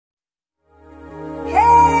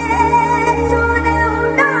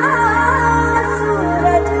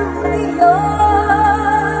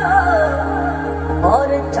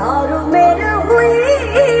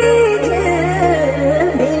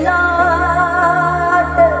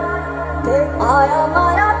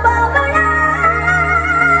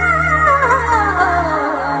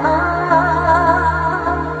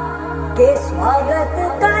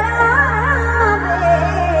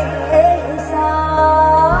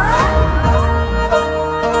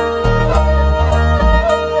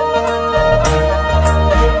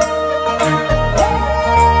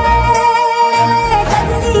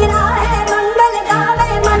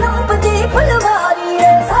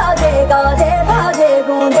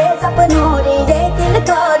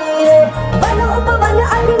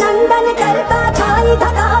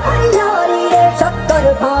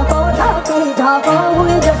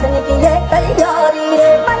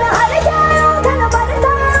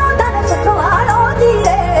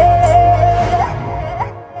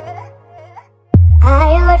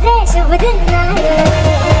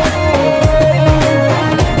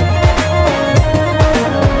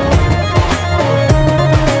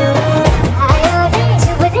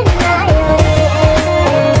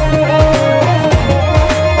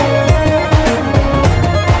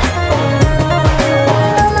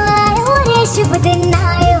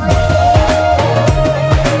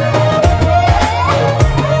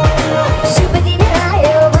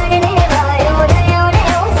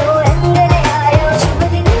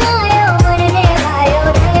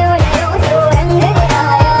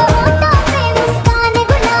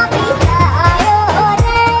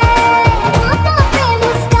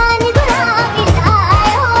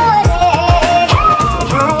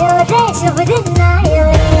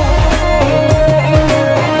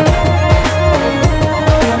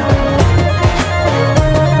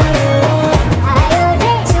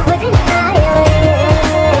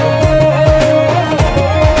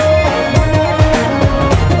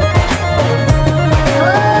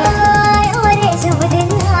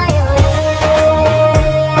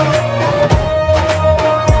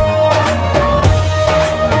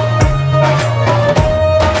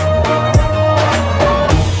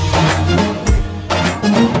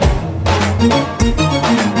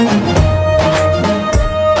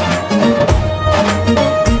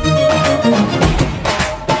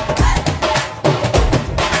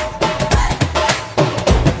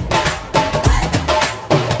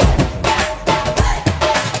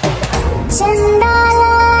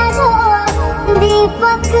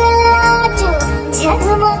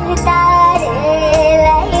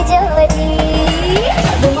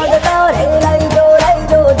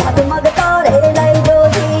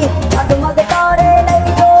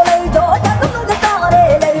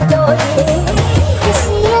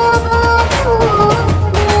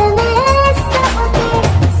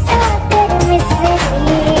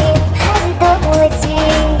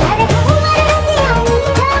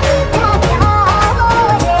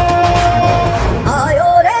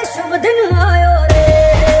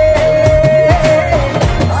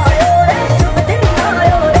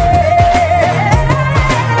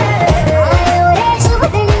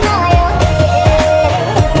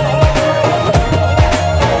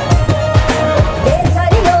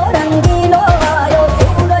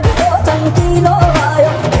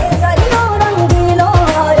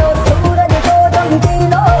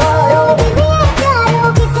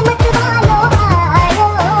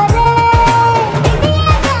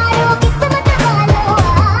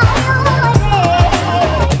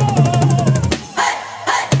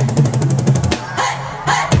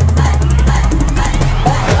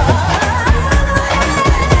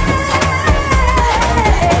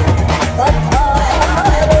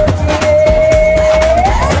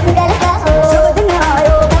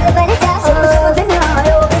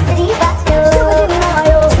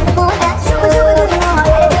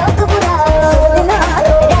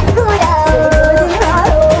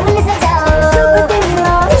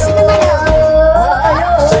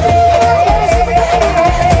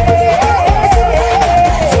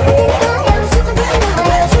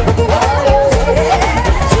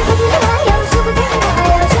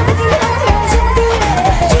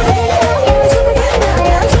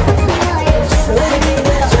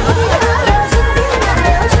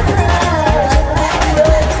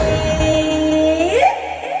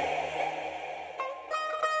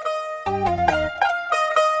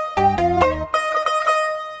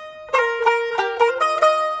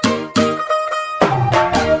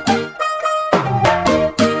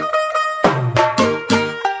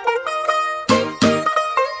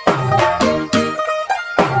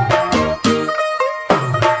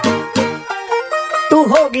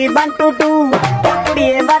दी 1 2 2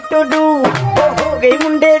 कुड़िए 1 2 2 हो गई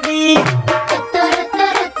मुंडे दी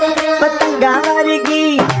पतंगा वर्गी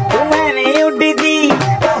तू मैंने उड़ी दी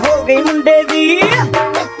हो गई मुंडे दी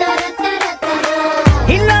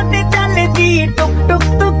हिला ते चल दी टुक टुक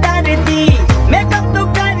तू कर दी मेकअप तू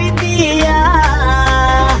कर दिया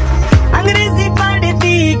अंग्रेजी पढ़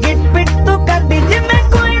दी गिट पिट तू कर दी जिम्मे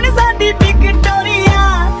कोई साडी विक्टोरिया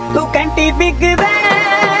तू कैंटी बिग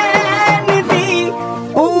बैन दी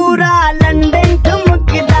पूरा लंदन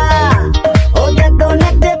ठुमकदा ओ जदों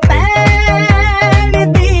नचे पैन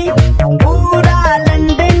दी पूरा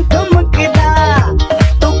लंदन ठुमकदा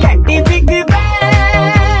तू कैंटी बिग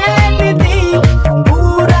बैन दी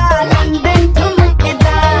पूरा लंदन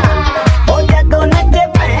ठुमकदा ओ जदों नचे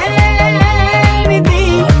पैन दी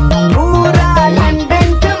पूरा लंदन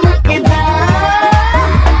ठुमकदा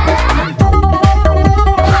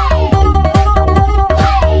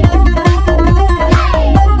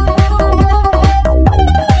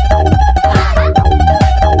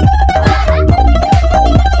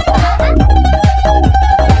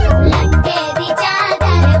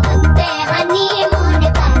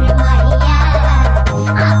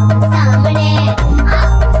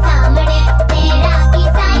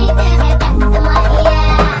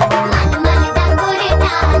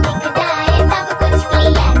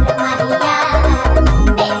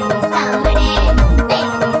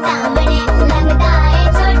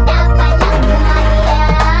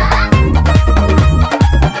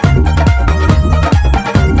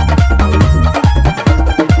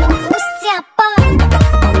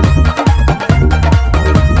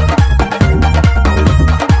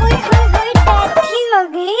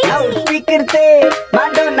स्पीकर ते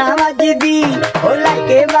माडोना वजदी ओ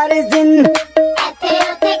लाके वारिजिन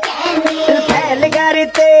फैल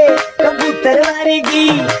करते कबूतर वर्गी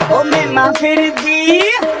ओ मेमा फिरदी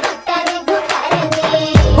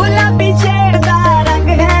गुलाबी शेर दा रंग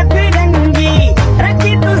है फिरंगी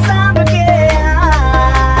रखी तू सांभ के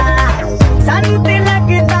सानू ते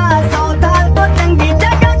लगदा 100 साल तो चंगी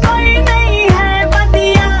जगह कोई नहीं है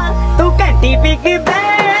बदिया तू कैंटी बिग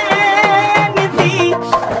बैन दी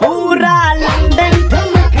पूरा लंदन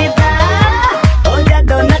ठुमकदा ओ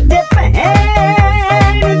जदों नचे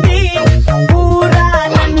पैन दी पूरा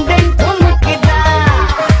लंदन ठुमकदा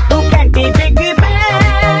तू कैंटी बिग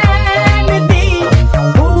बैन दी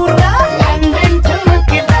पूरा लंदन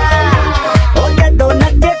ठुमकदा ओ जदों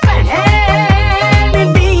नचे पैन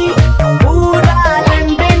दी पूरा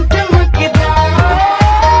लंदन ठुमकदा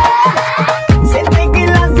सिद्धे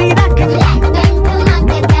गिलासी रख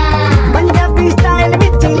पंजाबी स्टाइल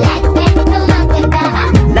विच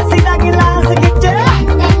लस्सी दा गिलास खिच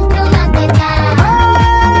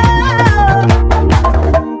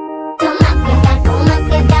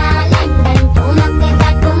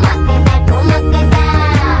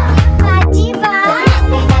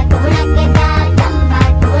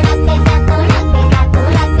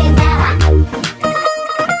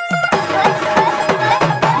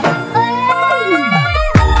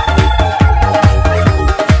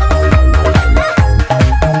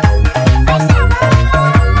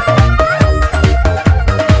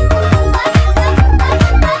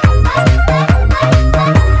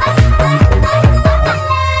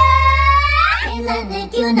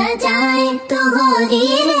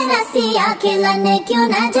खिलने क्यों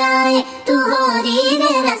न जाए तू हो री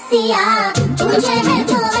रे रसिया तुझे है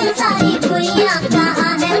जो सारी दुनिया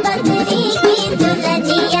कहाँ है बदरी की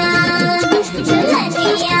दुल्हनिया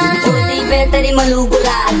दुल्हनिया उड़ती पे तेरी मलू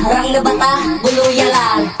गुलाल रंग बता ब्लू या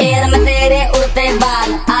लाल पैर में तेरे उड़ते बाल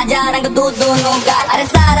आजा रंग तू दोनों गाल अरे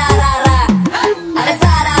सारा रा रा अरे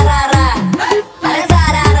सारा रा रा अरे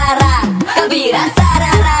सारा रा रा कबीरा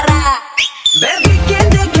सारा रा रा बेबी के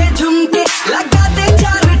देखे झुमके लगा दे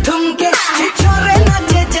 4 ठुमके छोरे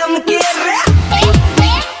नाचे जमके रे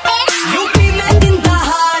यूपी में दिन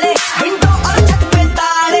दहाड़े विंडो और छत पे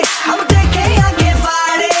ताड़े हम देखे आगे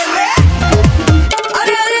फाड़े रे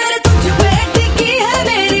अरे अरे अरे तुझ पे टिकी है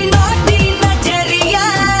मेरी नोटी नजरिया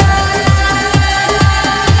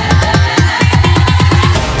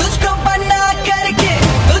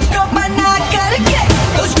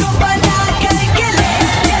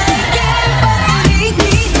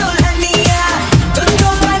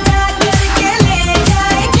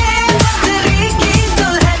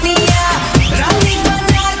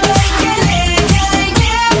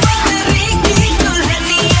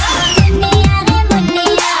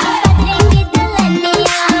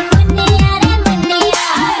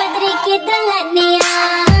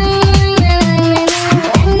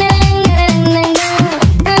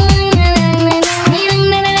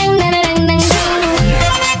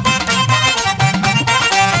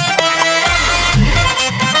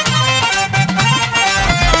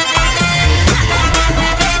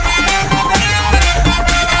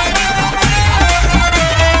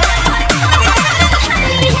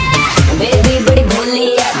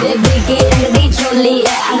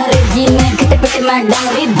जी में खटपट में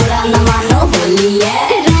डांगरी बुरा न मानो होली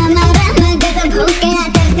है। रामा रामा गजब हो गया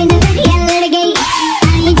तरसे नजरिया लड़ गई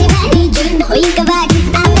आई जवानी जुल्म हुई कबाड़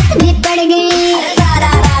आफत में पड़ गई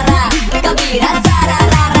सारा रारा कबीरा सारा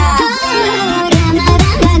रारा रामा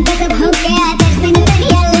रामा गजब हो गया तरसे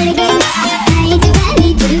नजरिया लड़ गई आई जवानी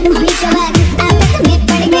जुल्म हुई कबाड़ आफत में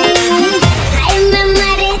पड़ गई हाय मैं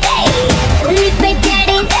मर गई सूली पे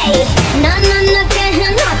चढ़ गई नो नो नो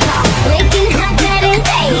कहना था लेकिन हाँ कर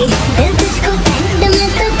गई दिल तुझको सेंड में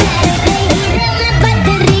तो कर गई मैं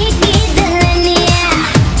पतरी की दुल्हनिया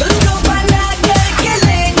तुझको बना करके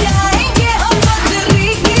ले जाएंगे हम बदरी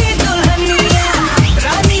की दुल्हनिया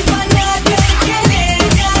रानी बना करके ले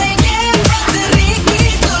जाएंगे बदरी की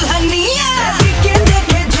दुल्हनिया के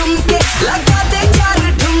देखे झुमके लगा दे चार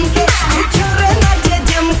ठुमके छोरे नाचे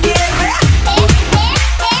जमके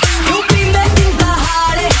यूपी में दिन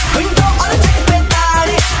दहाड़े विंडो और छत पे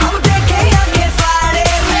ताड़े हम देखे आगे फाड़े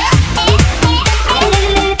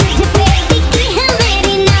तुझ पे टिकी है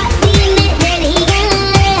मेरी नाती नजरिया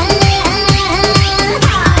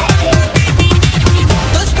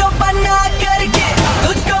तुझको बना करके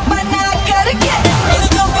तुझको बना करके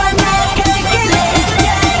तुझको बना करके ले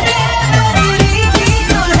जाएंगे बदरी की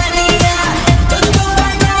दुल्हनिया तुझको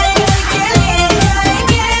बना करके ले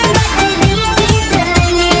जाएंगे बदरी की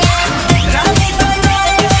दुल्हनिया रानी बना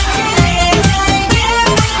करके ले जाएंगे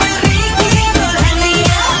बदरी की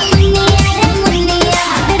दुल्हनिया मुन्निया रे मुन्निया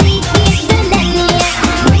बदरी की दुल्हनिया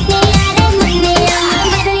मुन्निया रे मुन्निया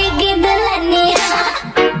बदरी की दुल्हनिया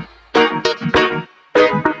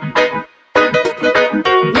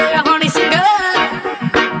मेरा हनी सिंगर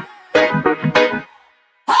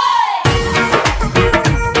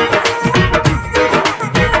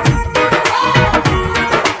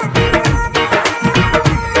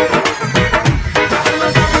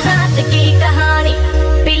रात की कहानी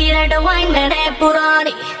पीली रेड वाइन ने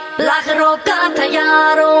पुरानी लाख रोका था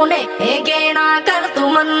यारों ने गेना कर तू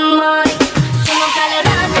मनमानी सुनो कल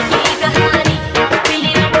रात की कहानी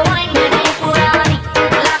पीली रेड वाइन ने पुरानी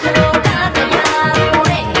लाख रोका था यारों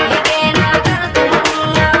ने गेना कर तू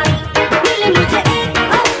मनमानी मिले मुझे एक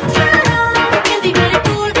अप्सरा कहती मेरे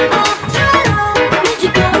फूल अप्सरा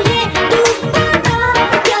मुझको ये तू बता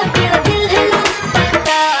क्या तेरा दिल है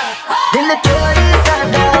लापता दिल चोरी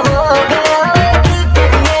सादा हो गया की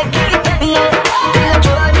करिए दिल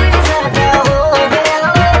चोरी सादा हो गया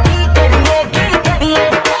की करिए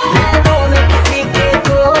नैनों में किसी के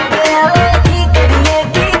खो गया की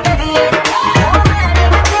करिए ओ मैंने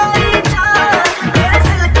तेरी जान तेरे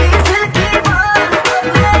सिल्की सिल्की बाल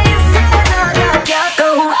मैं इससे ज्यादा क्या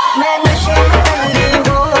कहूँ मैं नशे में बंदी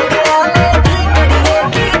हो गया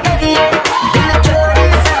की करिए दिल चोरी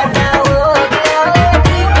सादा हो गया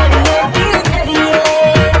की करिए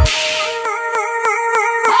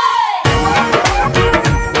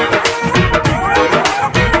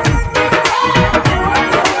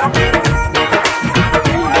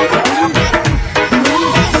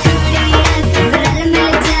चूड़ियां सिमरन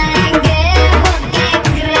मिल जाएंगे होके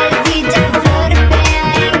क्रेजी जब फ्लोर पे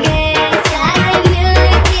आएंगे सारे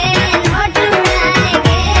मिलके नोट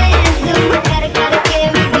उड़ाएंगे ज़ूम कर करके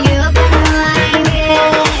वीडियो बनवाएंगे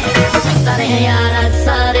सारे हैं यार आज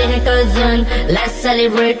सारे हैं cousin let's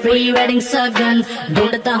celebrate pre wedding सगन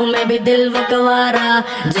ढूंढता हूँ मैं भी दिल वो गवारा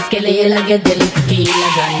जिसके लिए लगे दिल की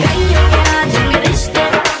लगन कईयों के आज में रिश्ते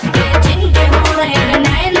पक्के जिनके हो रहे हैं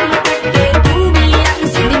नैन मटके तू भी अंग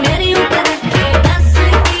सीधी मेरी ऊपर रखे दस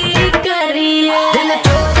की करिए दिल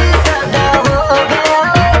चोरी सादा हो गया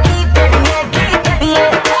की करिए दिल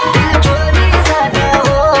चोरी सादा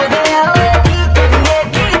हो गया की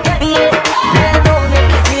करिए नैनों में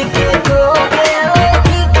किसी के खो गया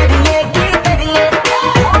की करिए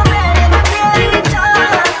ओ मैंने तेरी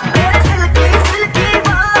जान तेरे सिल्की सिल्की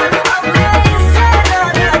बाल मैं इससे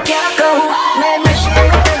ज्यादा क्या कहूँ मैं नशे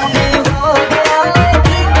में बंदी हो गया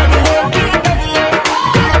की करिए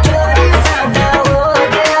दिल चोरी सादा हो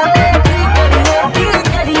गया की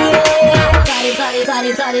करिए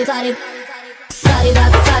सारी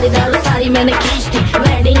रात सारी दारू सारी मैंने खींच दी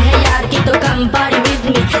वेडिंग है यार की तो कम पार्टी विद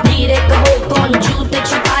मी धीरे कहो कौन जूते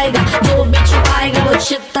छुपाएगा जो भी छुपाएगा वो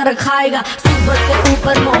छितर खाएगा सुबह से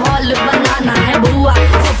ऊपर माहौल बनाना है बुआ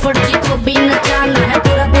फुफड़ जी को भी नचाना है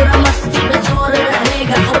पूरा पूरा मस्ती में जोर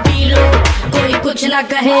रहेगा और पी लो कोई कुछ ना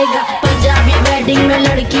कहेगा पंजाबी वेडिंग में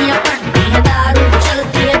लड़कियां पटती है दारू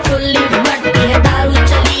चलती है खुली बटती है दारू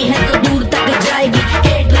चली है तो दूर तक जाएगी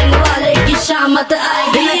केटरिंग वाले की शामत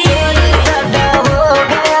आएगी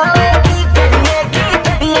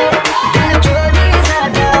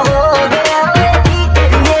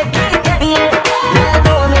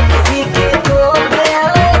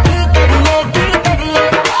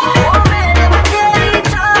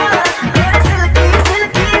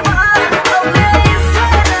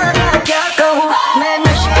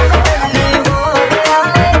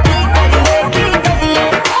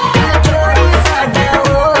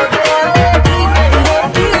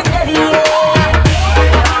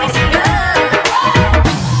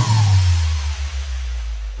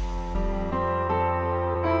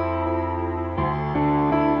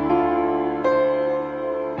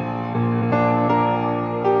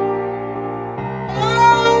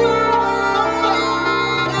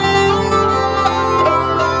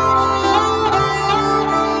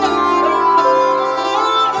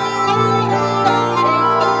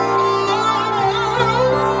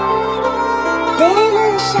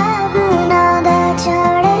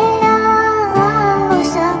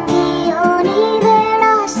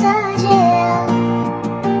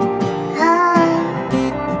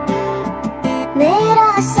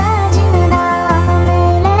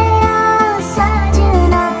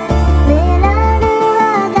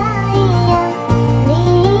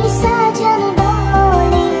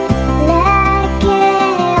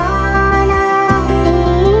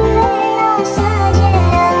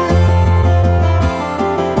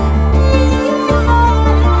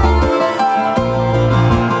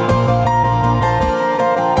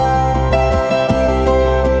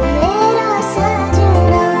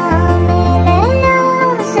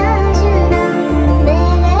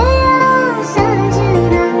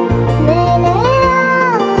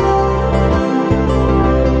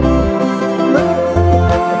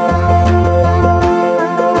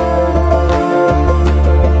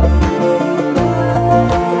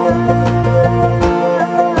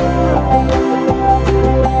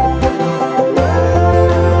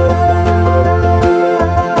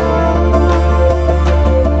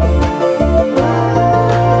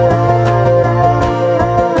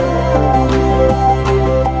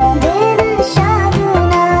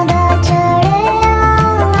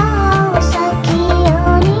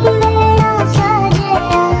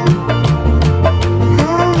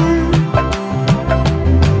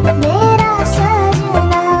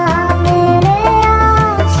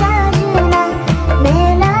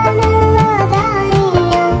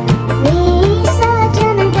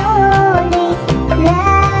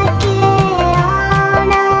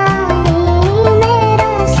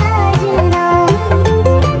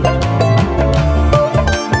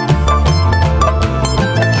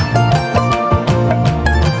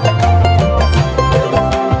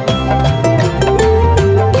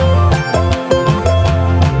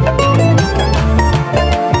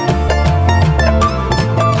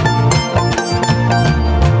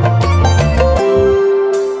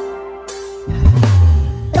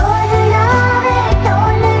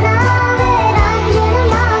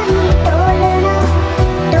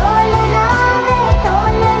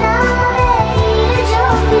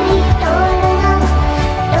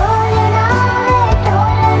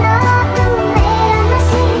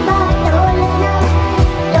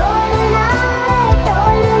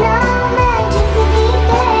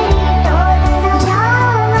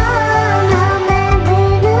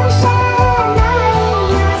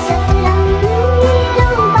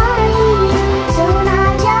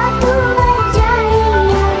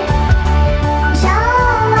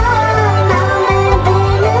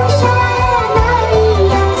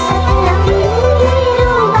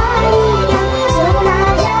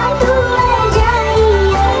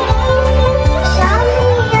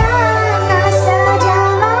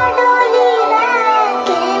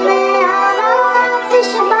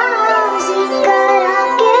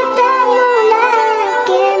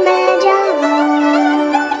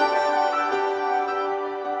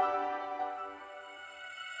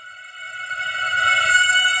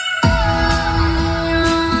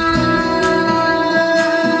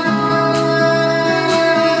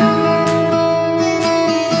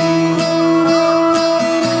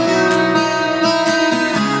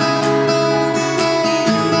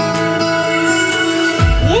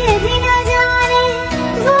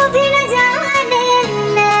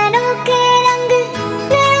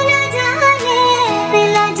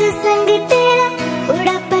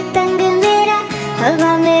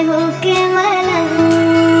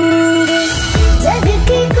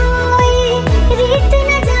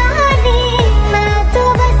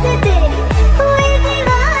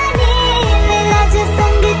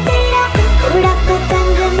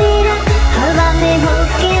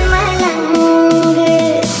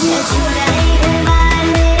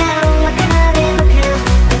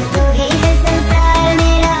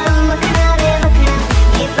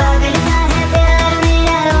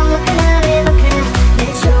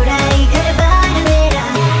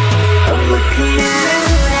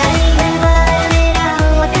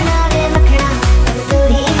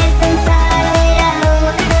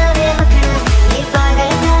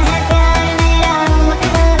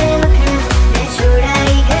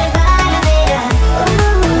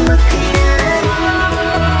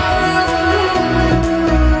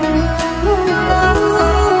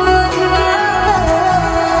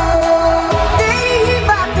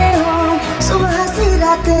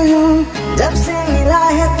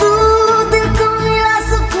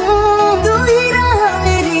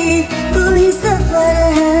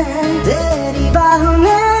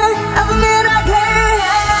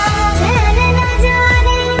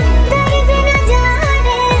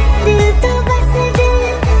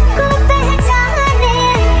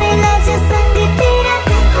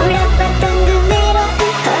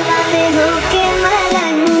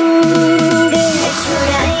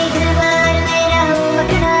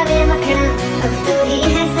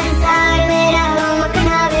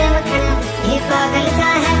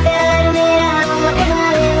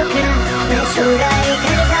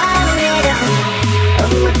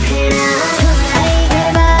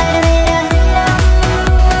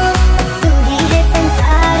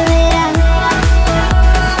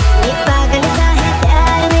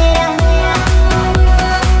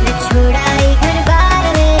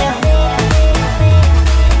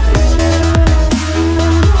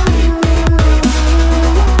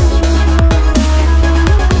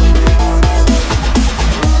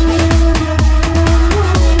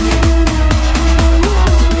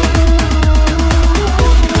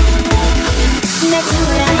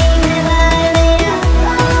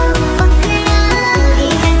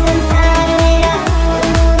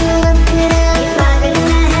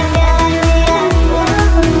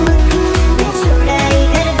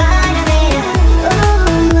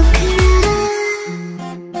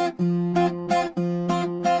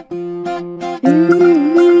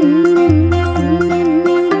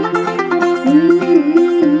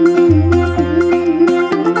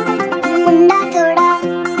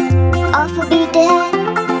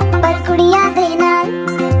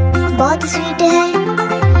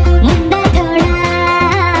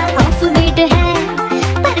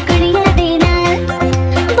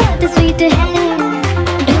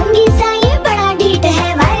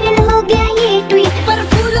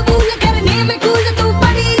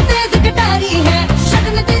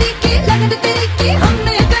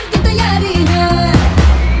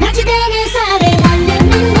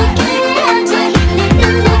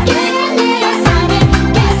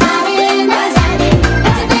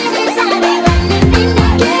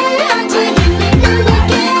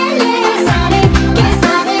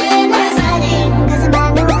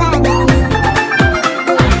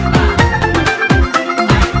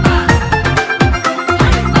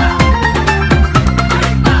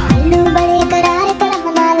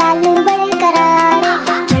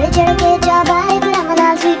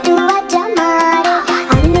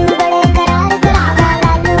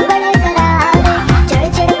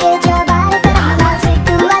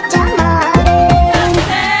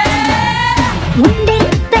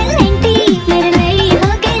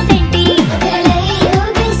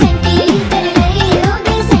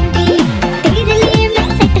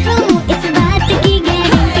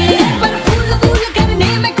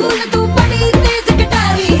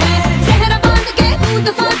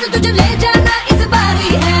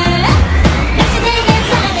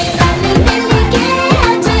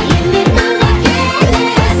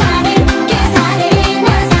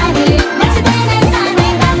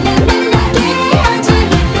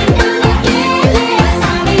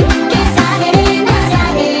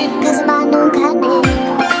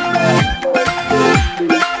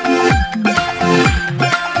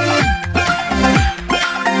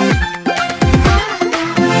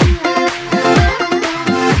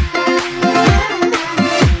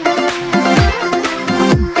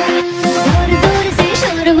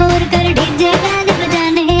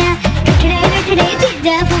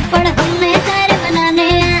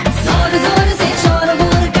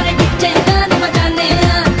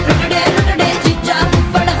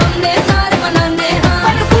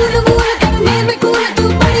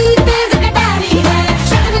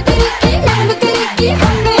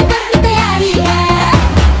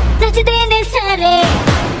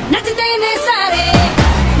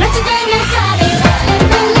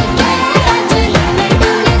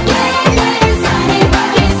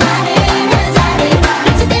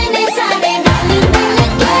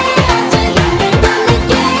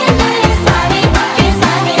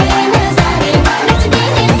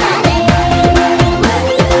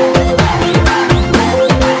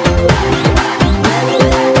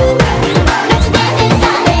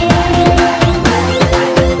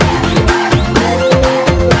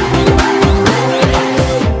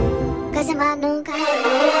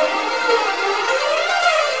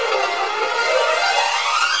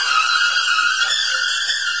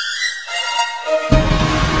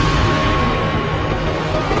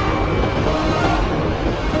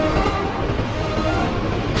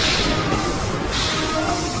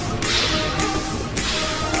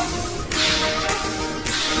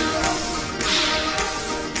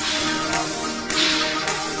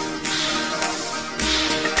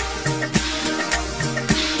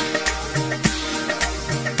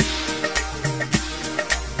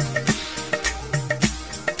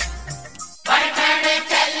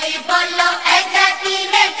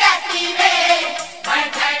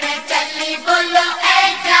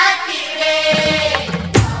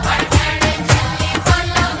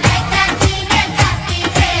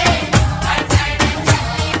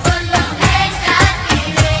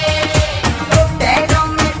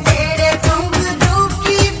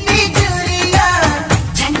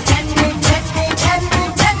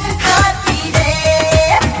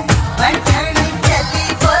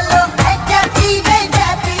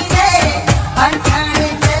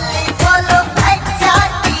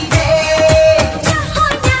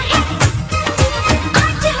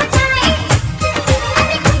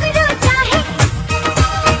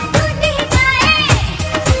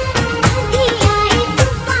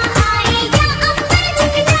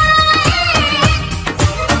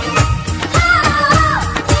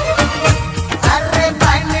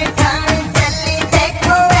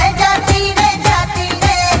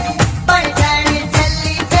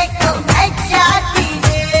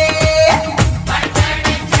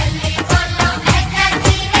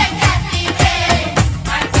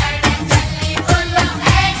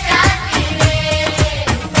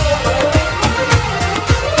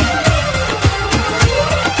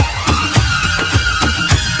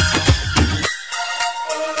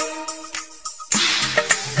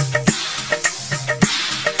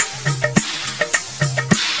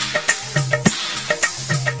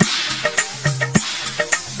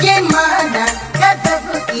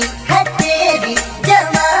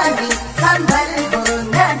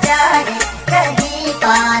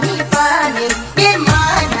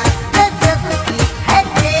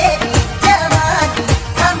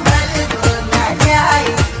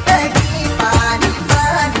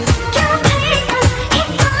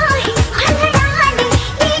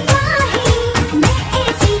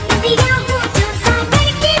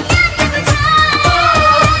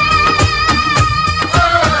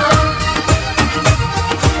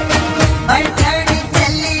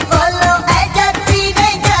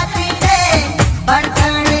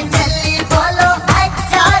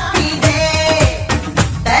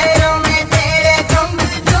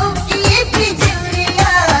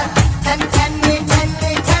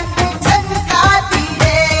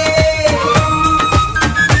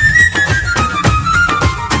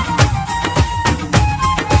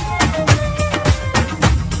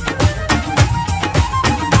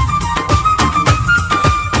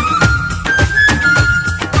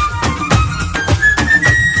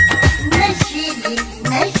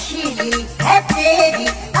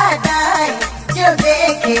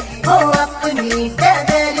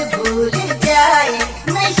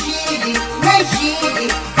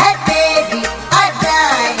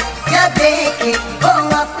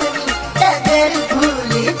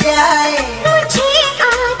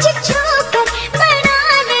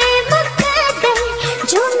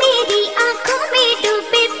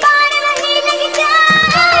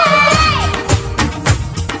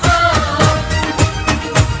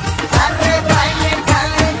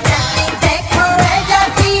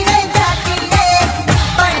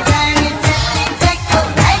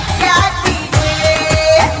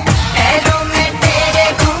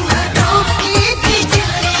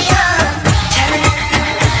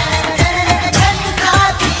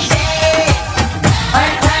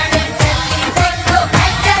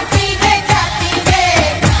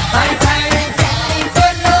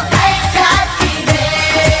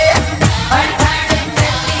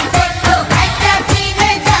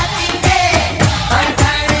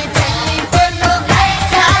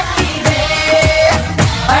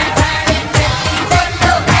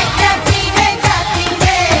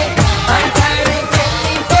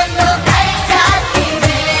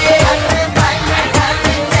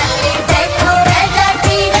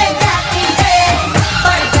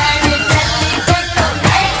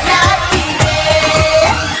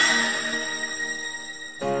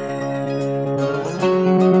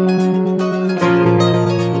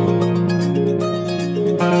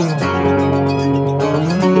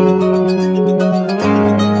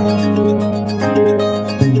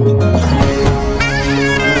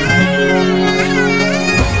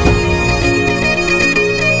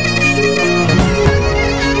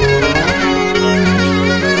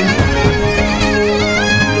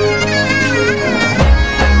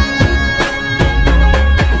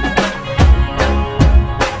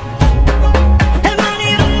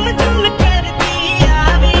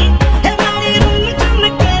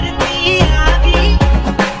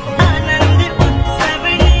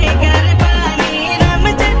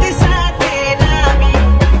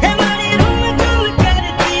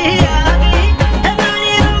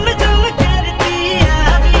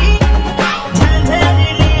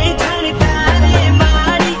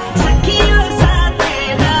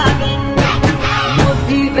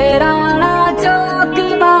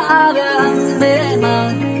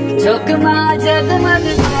झुकमा जगमग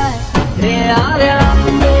थाय रे आव्या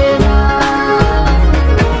अंबेमा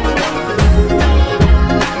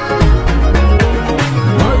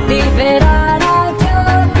मोती फेराना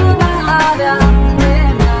झुकमा आव्या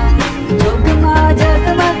अंबेमा झुकमा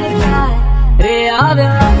जगमग थाय रे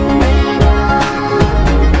आव्या अंबेमा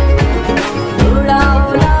उड़ाओ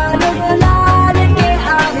लाल गुलाल के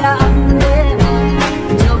आव्या अंबेमा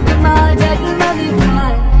झुकमा जगमग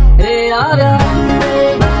थाय रे आव्या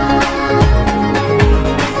अंबेमा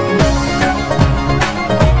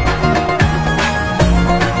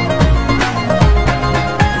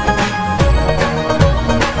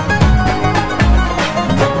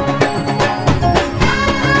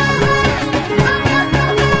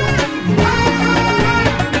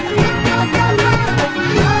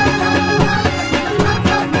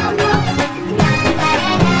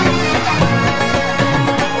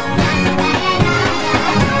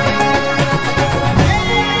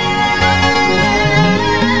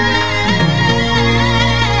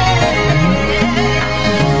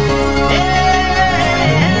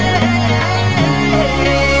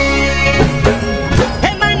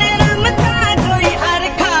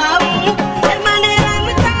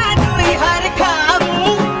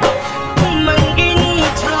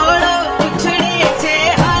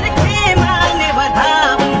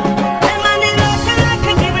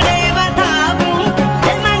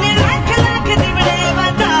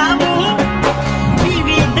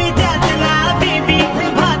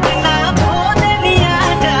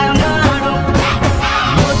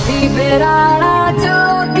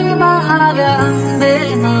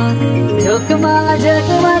झुकमा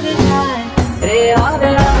जगमग थाय रे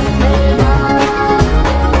आव्या अंबेमा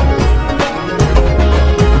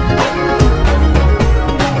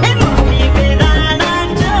मोती फेराना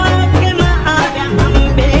झुकमा आव्या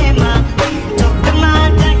अंबेमा झुकमा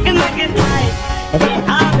जगमग थाय रे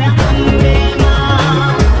आव्या अंबेमा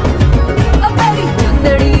अबरी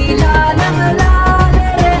चंदड़ी लाल लाल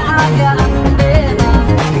रे आव्या अंबेमा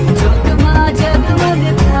झुकमा जगमग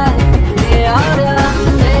थाय रे आव्या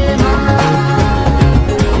अंबेमा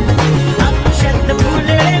अक्षत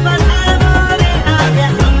फूले बधावो रे आव्या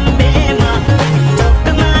अंबेमा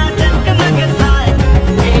झुकमा जगमग थाय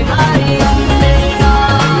हे मारी अंबेमा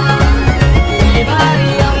हे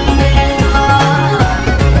मारी अंबेमा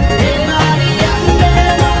हे मारी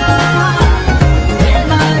अंबेमा हे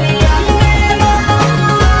मारी अंबेमा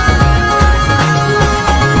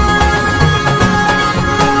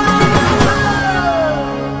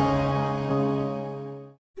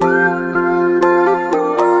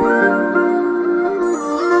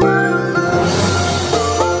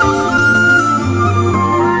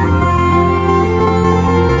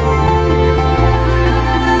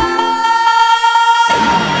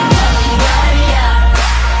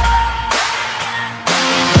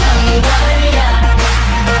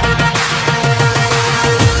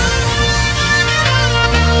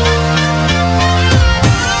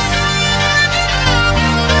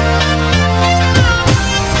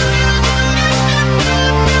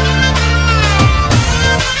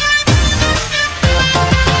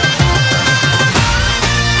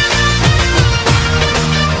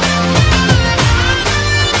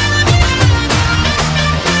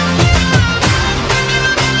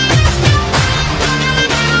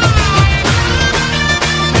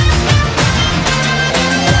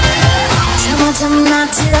झम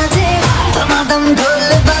नाच राजे धमाधम ढोल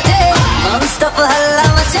बजे नॉनस्टॉप हल्ला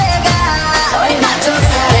मचेगा ओए नाचो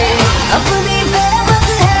सारे अपनी फेमस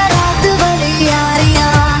है रात बड़ी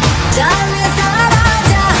यारियां जाने सारा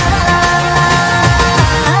जहां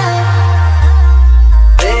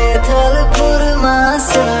बेथलपुर मां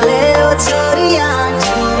सुन ले ओ छोरियां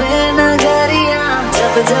झूमे नगरियां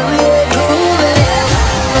जब जब ये घूमे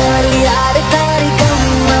हमारी यार तारी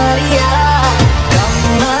कमरिया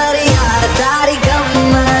तारी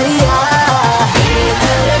कमरिया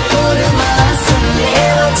बेथलपुर मां सुन ले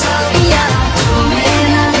ओ छोरियां झूमे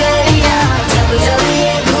नगरियां जब जब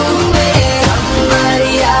ये घूमे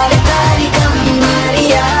हमारी यार तारी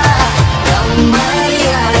कमरिया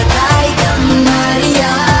तारी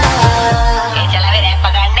कमरिया चला मेरे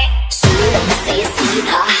पकड़ने सूरत से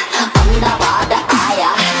सीधा अहमदाबाद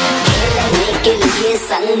आया खेलने के लिए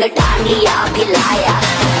संग टांगिया भी लाया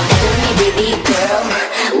Tell me baby girl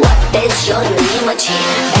what is your name मुझे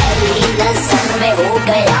पहली नजर में हो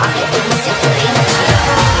गया है तुमसे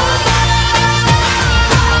प्रेम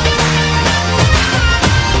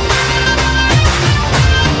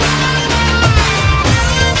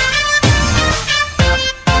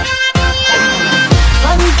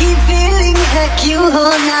फंकी फीलिंग है क्यों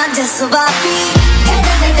होना जज्बाती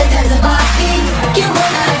जज्बाती क्यों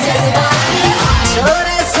होना जज्बाती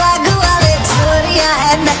छोरे स्वाग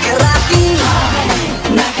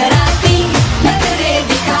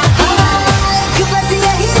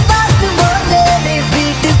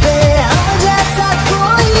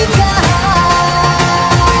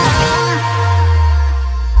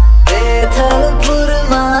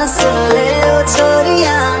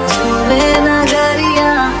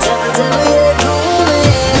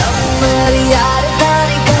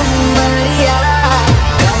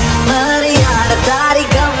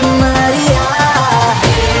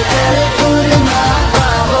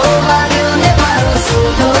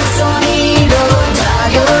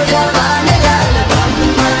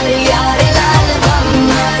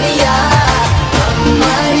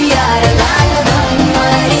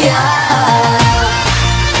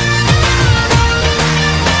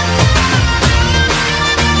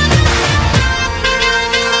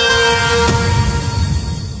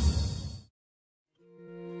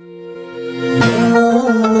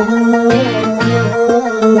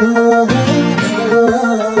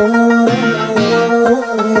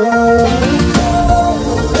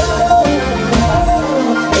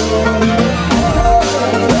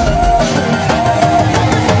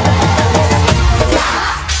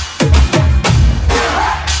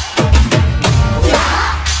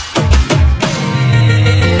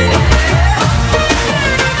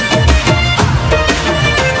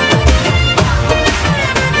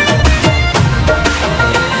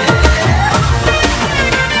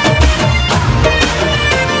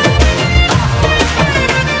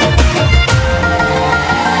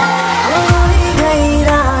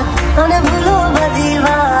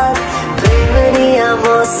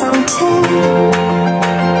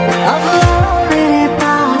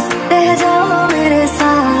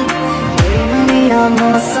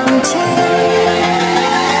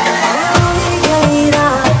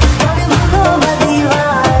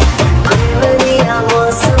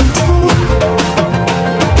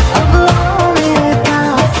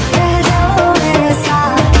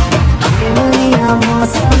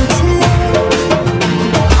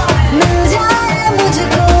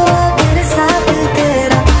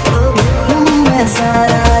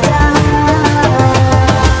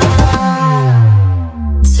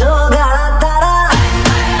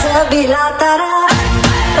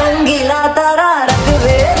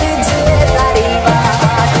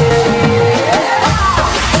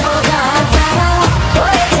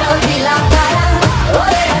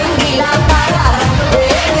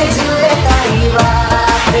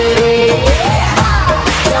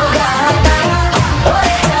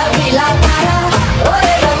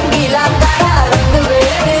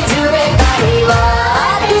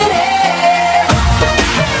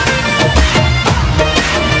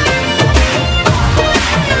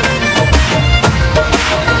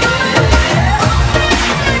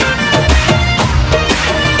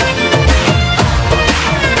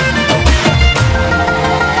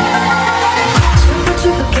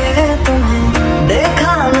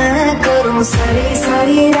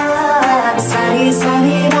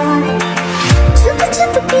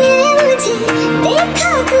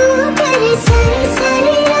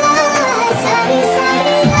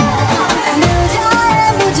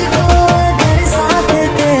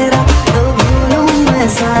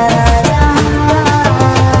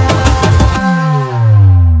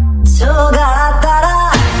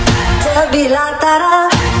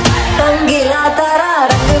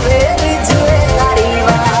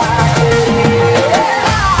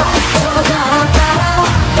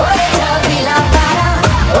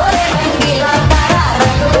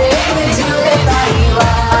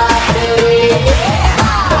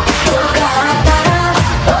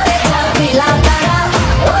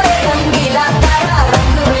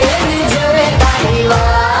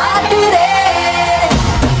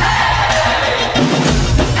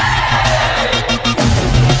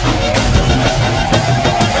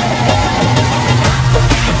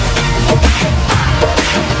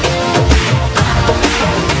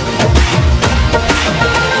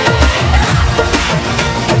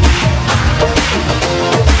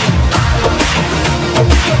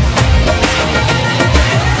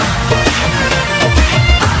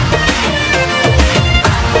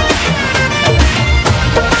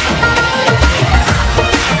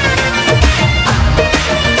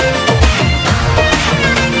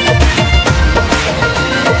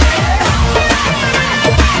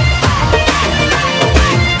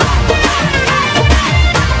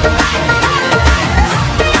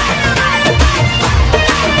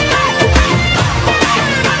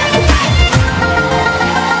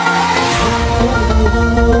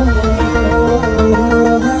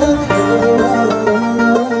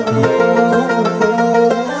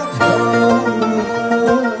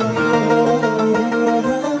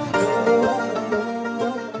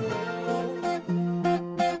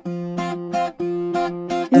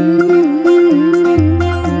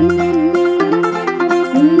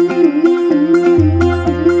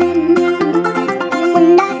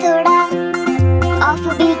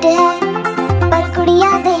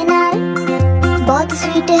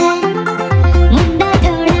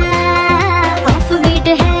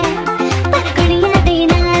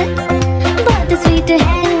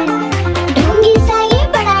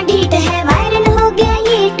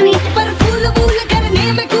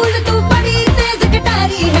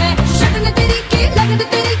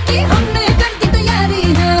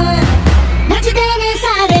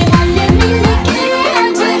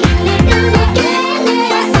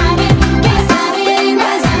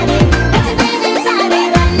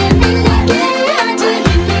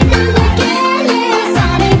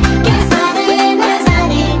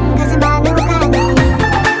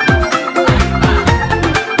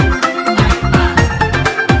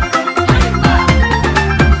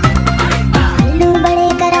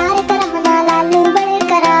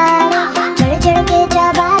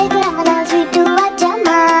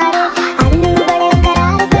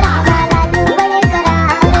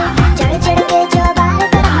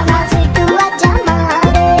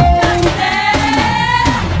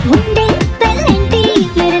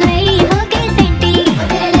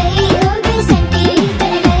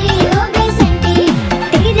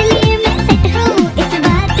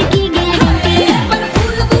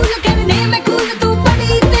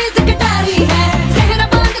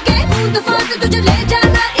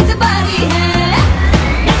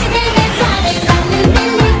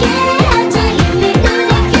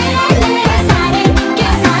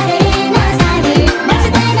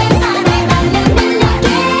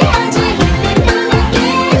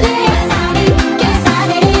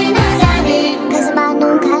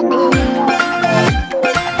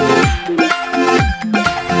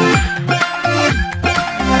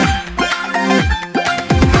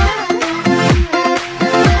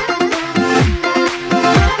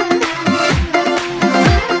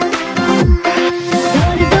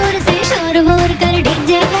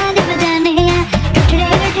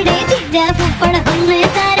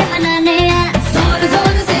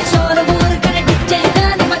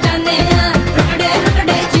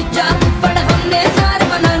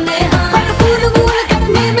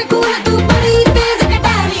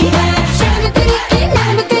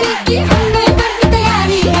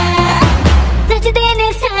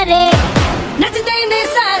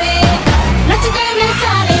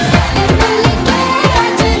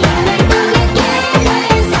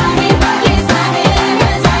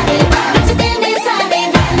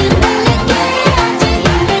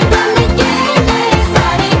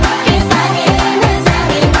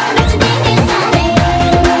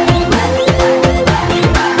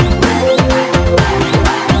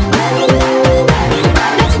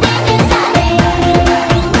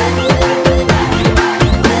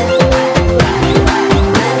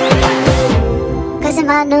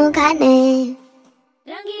मानो खाने।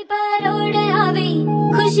 रंगी परोड़ आवे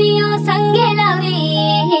खुशियों संगे लावे,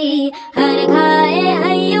 हर खाए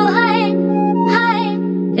हयो हाय हाय।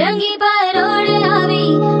 रंगी परोड़ आवे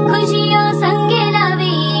खुशियों संगे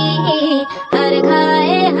लावे, हर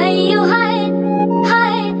खाए हयो हाय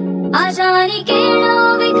हाय। आशानी केड़ो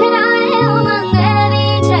बिखराए उमंग वे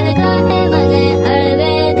छलकाए मन,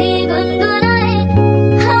 हड़वे थी गुनगुनाए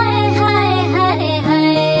हाय हाय हाय हाय।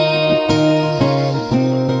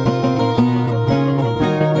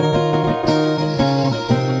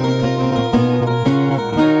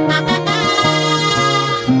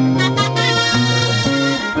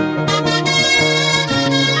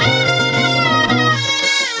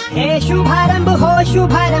 शुभारंभ हो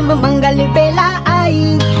शुभारंभ मंगल बेला आई,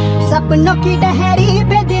 सपनों की डहरी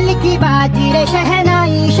पे दिल की बाजी रे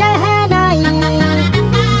शहनाई शहनाई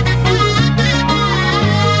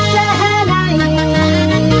शहनाई।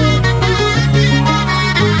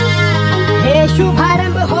 हे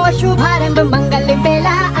शुभारंभ हो शुभारंभ मंगल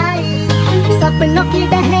बेला आई, सपनों की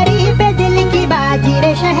डहरी पे दिल की बाजी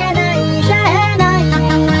रे शहनाई शहनाई।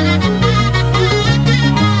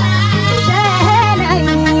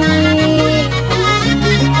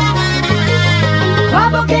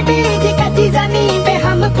 ख्वाबों के बीज कच्ची जमीन पे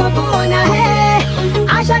हमको बोना है,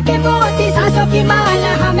 आशा के मोती सांसों की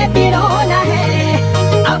माला हमें पिरोना है।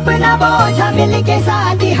 अपना बोझा मिल के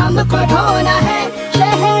साथ ही हमको ढोना है,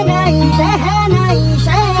 शहनाई शहनाई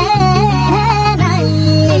शहनाई।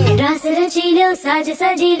 रास रचीलो साज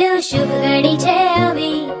सजीलो शुभ घड़ी छे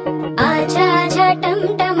अभी, आछा आछा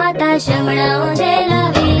टमटमाता शमणाओ जे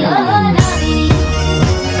लावी ओ लावी।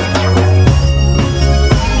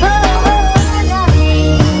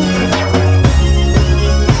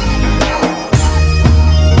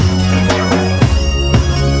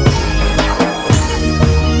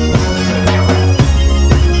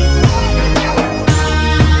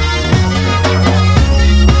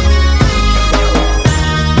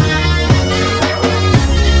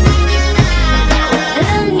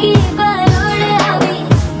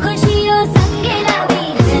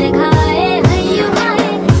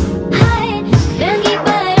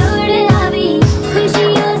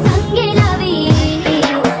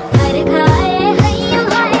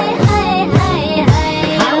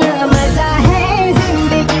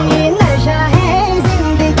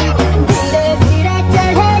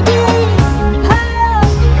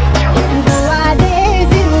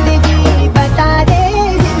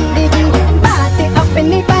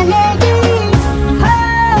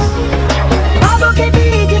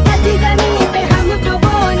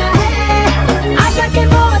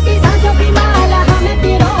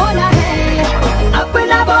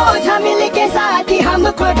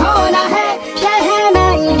 हमको ढोना